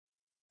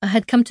I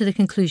had come to the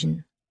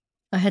conclusion.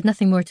 I had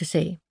nothing more to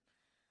say.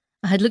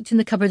 I had looked in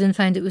the cupboard and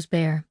found it was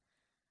bare.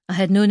 I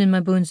had known in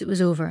my bones it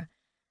was over.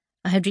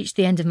 I had reached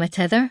the end of my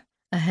tether.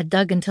 I had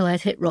dug until I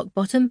had hit rock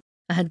bottom.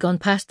 I had gone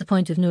past the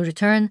point of no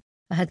return.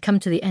 I had come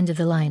to the end of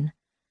the line.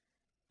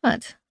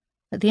 But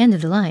at the end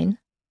of the line,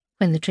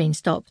 when the train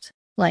stopped,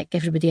 like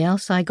everybody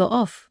else, I got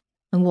off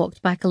and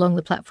walked back along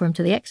the platform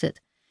to the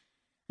exit.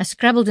 I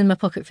scrabbled in my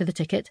pocket for the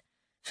ticket,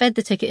 fed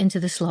the ticket into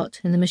the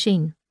slot in the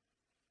machine.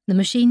 The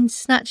machine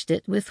snatched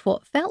it with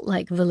what felt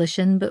like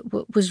volition but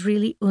what was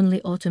really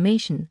only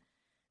automation,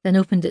 then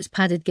opened its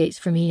padded gates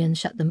for me and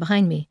shut them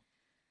behind me.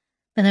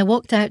 Then I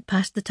walked out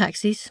past the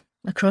taxis,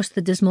 across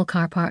the dismal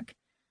car park,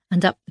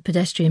 and up the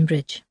pedestrian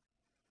bridge.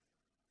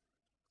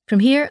 From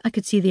here I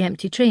could see the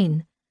empty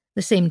train,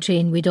 the same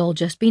train we'd all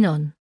just been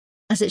on,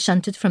 as it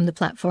shunted from the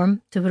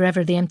platform to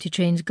wherever the empty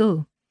trains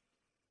go.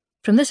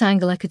 From this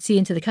angle I could see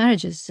into the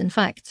carriages. In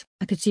fact,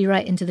 I could see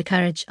right into the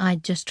carriage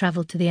I'd just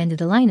travelled to the end of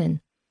the line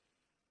in.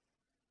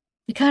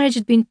 The carriage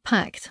had been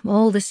packed,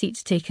 all the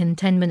seats taken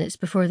 10 minutes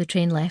before the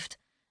train left,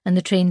 and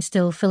the train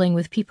still filling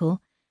with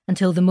people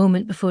until the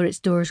moment before its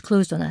doors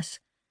closed on us.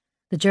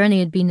 The journey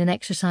had been an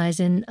exercise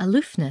in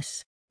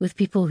aloofness, with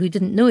people who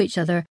didn't know each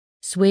other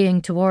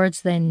swaying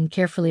towards, then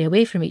carefully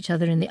away from each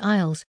other in the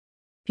aisles,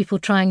 people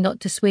trying not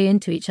to sway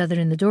into each other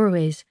in the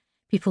doorways,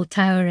 people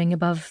towering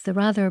above the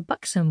rather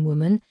buxom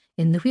woman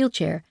in the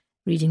wheelchair,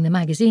 reading the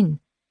magazine.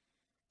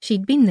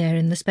 She'd been there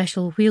in the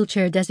special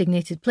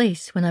wheelchair-designated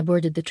place when I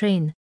boarded the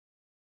train.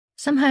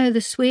 Somehow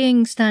the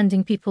swaying,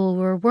 standing people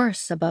were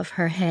worse above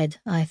her head,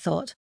 I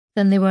thought,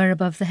 than they were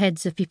above the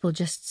heads of people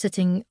just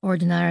sitting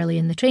ordinarily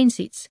in the train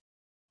seats.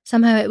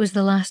 Somehow it was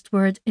the last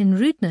word in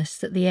rudeness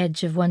that the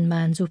edge of one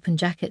man's open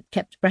jacket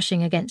kept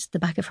brushing against the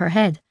back of her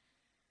head.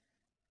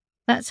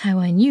 That's how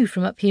I knew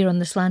from up here on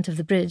the slant of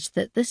the bridge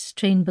that this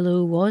train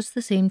below was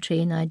the same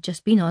train I'd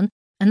just been on,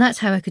 and that's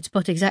how I could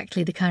spot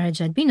exactly the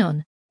carriage I'd been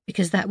on,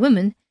 because that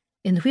woman,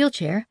 in the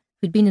wheelchair,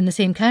 who'd been in the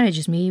same carriage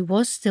as me,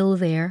 was still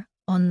there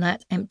on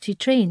that empty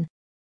train.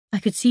 I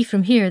could see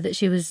from here that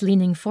she was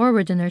leaning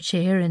forward in her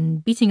chair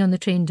and beating on the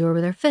train door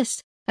with her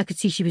fist. I could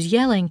see she was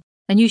yelling.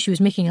 I knew she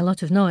was making a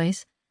lot of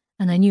noise,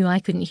 and I knew I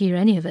couldn't hear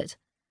any of it.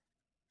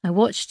 I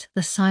watched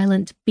the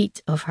silent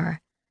beat of her.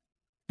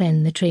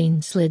 Then the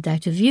train slid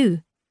out of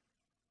view.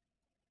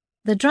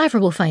 The driver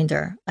will find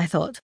her, I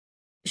thought.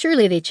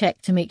 Surely they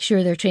check to make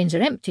sure their trains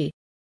are empty.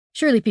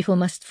 Surely people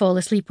must fall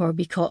asleep or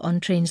be caught on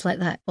trains like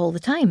that all the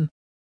time.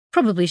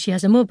 Probably she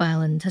has a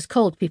mobile and has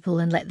called people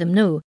and let them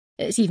know.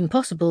 It's even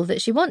possible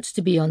that she wants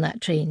to be on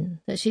that train,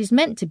 that she's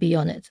meant to be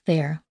on it,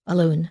 there,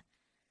 alone.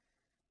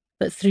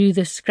 But through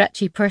the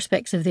scratchy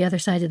perspex of the other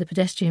side of the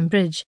pedestrian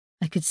bridge,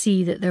 I could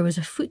see that there was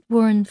a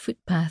foot-worn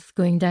footpath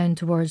going down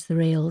towards the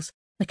rails,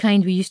 the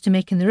kind we used to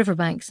make in the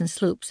riverbanks and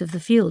slopes of the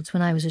fields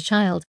when I was a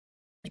child,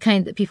 the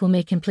kind that people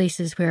make in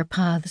places where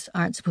paths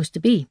aren't supposed to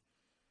be.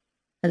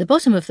 At the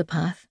bottom of the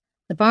path,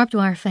 the barbed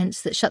wire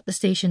fence that shut the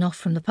station off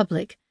from the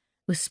public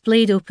was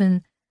splayed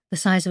open the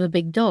size of a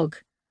big dog,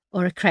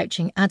 or a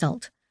crouching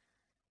adult.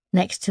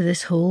 Next to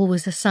this hole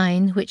was a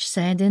sign which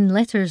said, in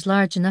letters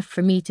large enough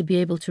for me to be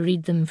able to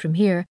read them from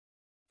here,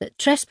 that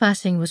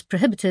trespassing was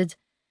prohibited,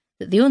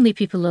 that the only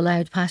people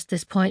allowed past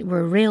this point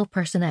were rail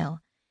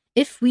personnel.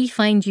 If we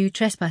find you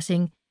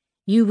trespassing,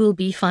 you will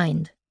be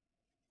fined.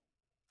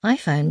 I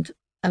found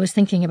I was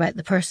thinking about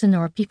the person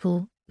or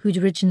people who'd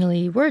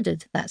originally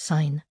worded that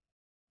sign.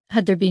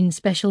 Had there been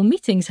special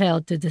meetings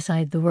held to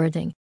decide the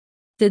wording?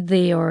 Did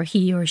they or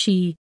he or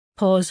she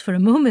pause for a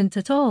moment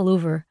at all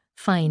over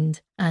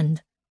fined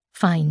and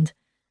fined?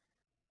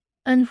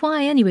 And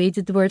why, anyway,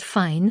 did the word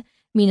fine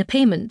mean a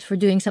payment for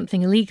doing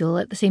something illegal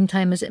at the same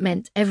time as it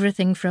meant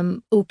everything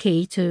from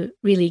okay to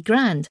really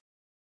grand?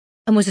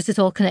 And was it at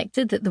all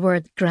connected that the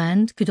word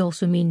grand could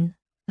also mean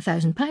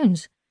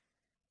 £1,000?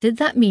 Did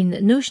that mean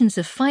that notions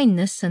of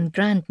fineness and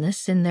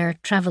grandness in their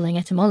travelling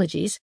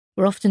etymologies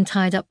were often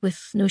tied up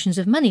with notions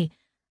of money?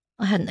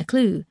 I hadn't a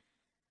clue,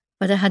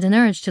 but I had an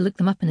urge to look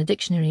them up in a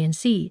dictionary and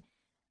see.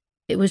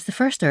 It was the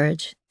first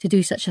urge to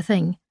do such a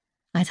thing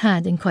I'd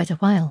had in quite a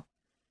while.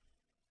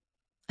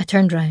 I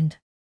turned round.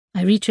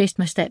 I retraced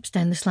my steps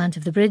down the slant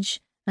of the bridge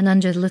and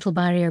under the little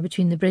barrier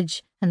between the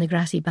bridge and the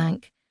grassy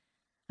bank.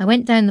 I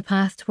went down the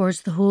path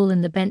towards the hole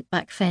in the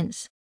bent-back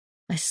fence.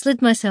 I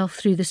slid myself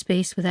through the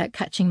space without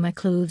catching my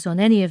clothes on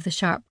any of the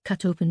sharp,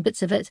 cut-open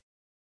bits of it,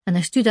 and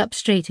I stood up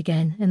straight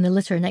again in the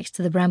litter next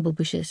to the bramble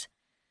bushes.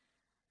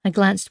 I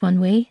glanced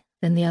one way,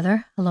 then the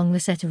other, along the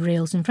set of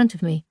rails in front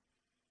of me.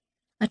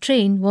 A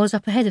train was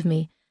up ahead of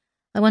me.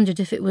 I wondered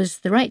if it was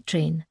the right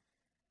train.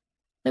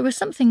 There was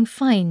something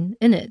fine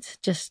in it,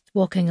 just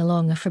walking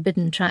along a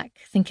forbidden track,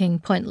 thinking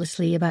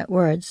pointlessly about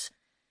words.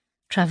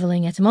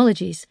 Travelling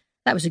etymologies,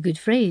 that was a good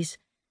phrase.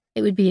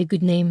 It would be a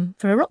good name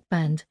for a rock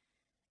band.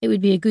 It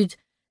would be a good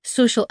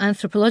social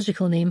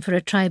anthropological name for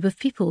a tribe of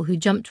people who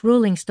jumped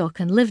rolling stock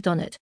and lived on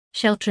it,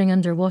 sheltering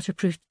under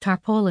waterproof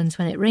tarpaulins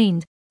when it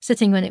rained,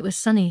 sitting when it was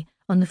sunny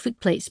on the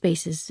footplate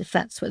spaces, if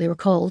that's what they were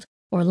called,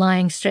 or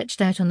lying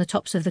stretched out on the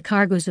tops of the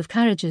cargoes of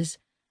carriages.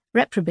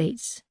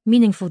 Reprobates,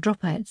 meaningful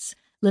dropouts,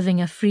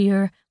 living a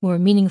freer, more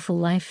meaningful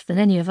life than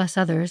any of us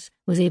others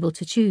was able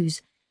to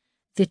choose.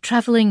 The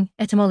travelling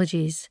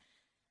etymologies.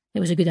 It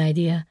was a good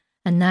idea.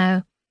 And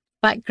now,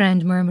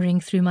 background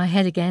murmuring through my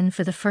head again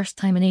for the first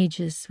time in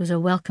ages was a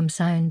welcome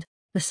sound.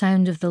 The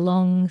sound of the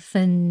long,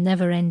 thin,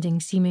 never-ending,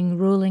 seeming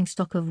rolling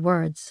stock of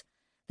words.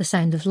 The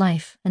sound of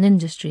life and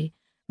industry,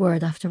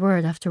 word after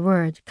word after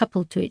word,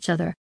 coupled to each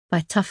other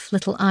by tough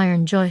little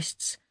iron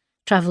joists,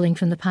 travelling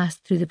from the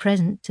past through the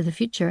present to the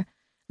future,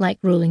 like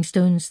rolling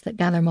stones that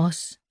gather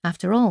moss.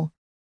 After all,